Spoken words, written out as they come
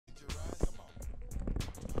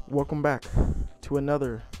Welcome back to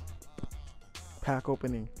another pack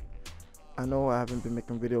opening. I know I haven't been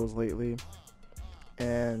making videos lately,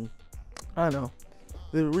 and I don't know.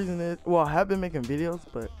 The reason is, well, I have been making videos,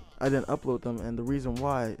 but I didn't upload them, and the reason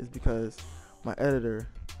why is because my editor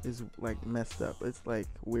is like messed up. It's like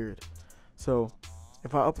weird. So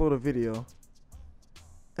if I upload a video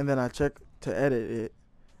and then I check to edit it,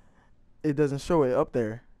 it doesn't show it up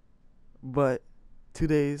there. But 2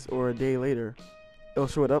 days or a day later, it'll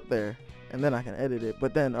show it up there, and then I can edit it.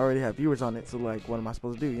 But then I already have viewers on it, so like, what am I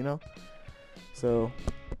supposed to do, you know? So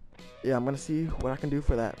yeah, I'm gonna see what I can do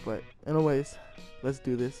for that. But anyways, let's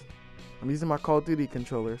do this. I'm using my Call of Duty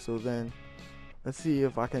controller, so then let's see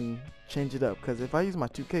if I can change it up. Because if I use my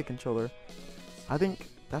 2K controller, I think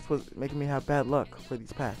that's what's making me have bad luck for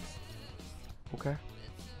these packs. Okay,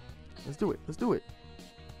 let's do it. Let's do it.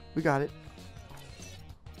 We got it.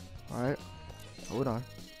 All right, hold on.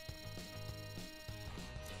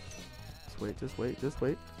 Just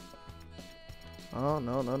wait. Oh,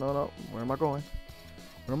 no. Where am I going?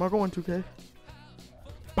 Where am I going, 2K?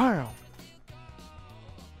 Bam!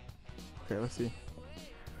 Okay, let's see.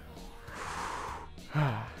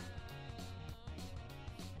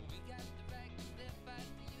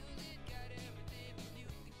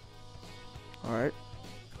 Alright.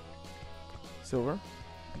 Silver.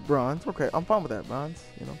 Bronze. Okay, I'm fine with that. Bronze,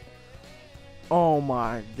 you know. Oh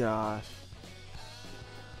my gosh.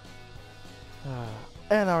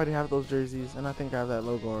 And I already have those jerseys, and I think I have that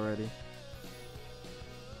logo already.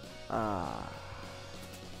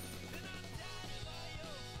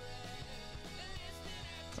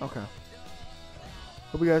 Okay.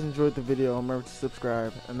 Hope you guys enjoyed the video. Remember to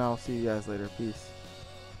subscribe, and I'll see you guys later. Peace.